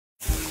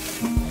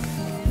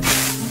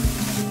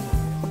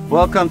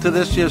Welcome to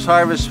this year's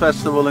Harvest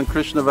Festival in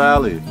Krishna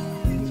Valley.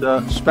 It's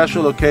a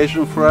special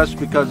occasion for us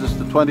because it's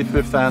the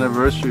 25th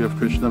anniversary of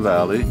Krishna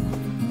Valley,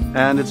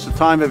 and it's a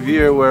time of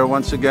year where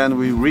once again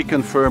we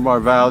reconfirm our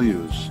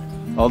values.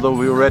 Although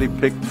we already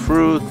picked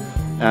fruit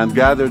and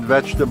gathered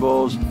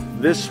vegetables,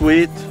 this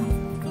wheat,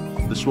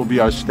 this will be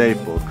our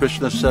staple.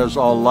 Krishna says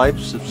all life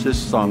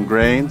subsists on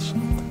grains.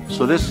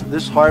 So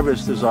this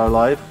harvest is our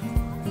life,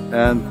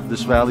 and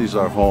this valley is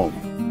our home.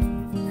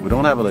 We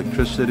don't have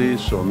electricity,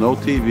 so no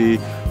TV,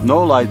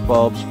 no light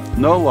bulbs,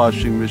 no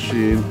washing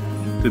machine.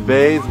 To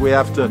bathe, we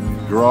have to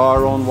draw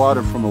our own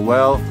water from a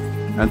well,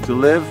 and to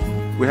live,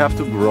 we have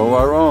to grow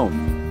our own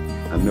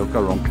and milk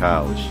our own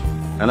cows.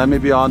 And let me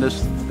be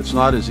honest, it's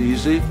not as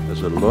easy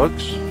as it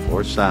looks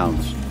or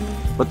sounds.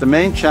 But the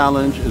main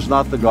challenge is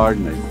not the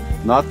gardening,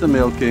 not the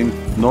milking,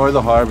 nor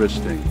the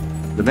harvesting.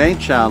 The main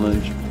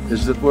challenge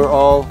is that we're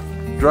all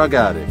drug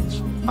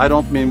addicts. I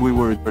don't mean we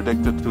were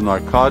addicted to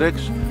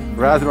narcotics,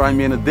 rather I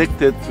mean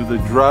addicted to the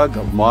drug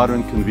of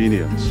modern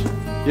convenience.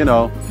 You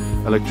know,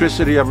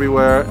 electricity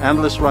everywhere,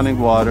 endless running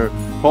water,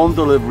 home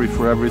delivery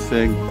for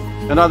everything.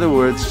 In other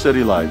words,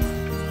 city life.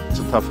 It's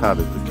a tough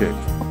habit to kick.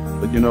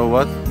 But you know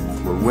what?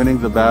 We're winning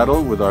the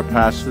battle with our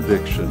past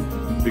addiction,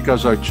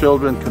 because our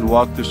children can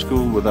walk to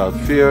school without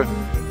fear,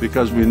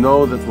 because we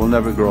know that we'll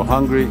never grow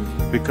hungry,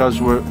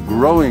 because we're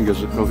growing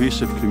as a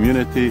cohesive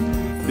community,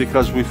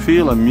 because we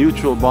feel a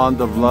mutual bond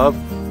of love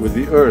with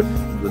the earth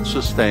that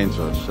sustains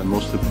us, and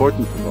most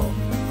important of all,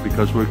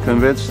 because we're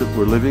convinced that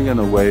we're living in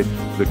a way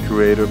the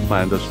Creator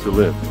planned us to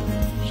live.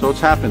 So it's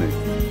happening.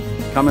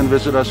 Come and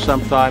visit us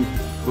sometime.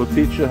 We'll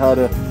teach you how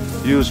to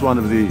use one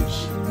of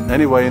these.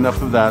 Anyway,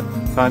 enough of that.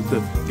 Time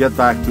to get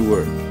back to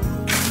work.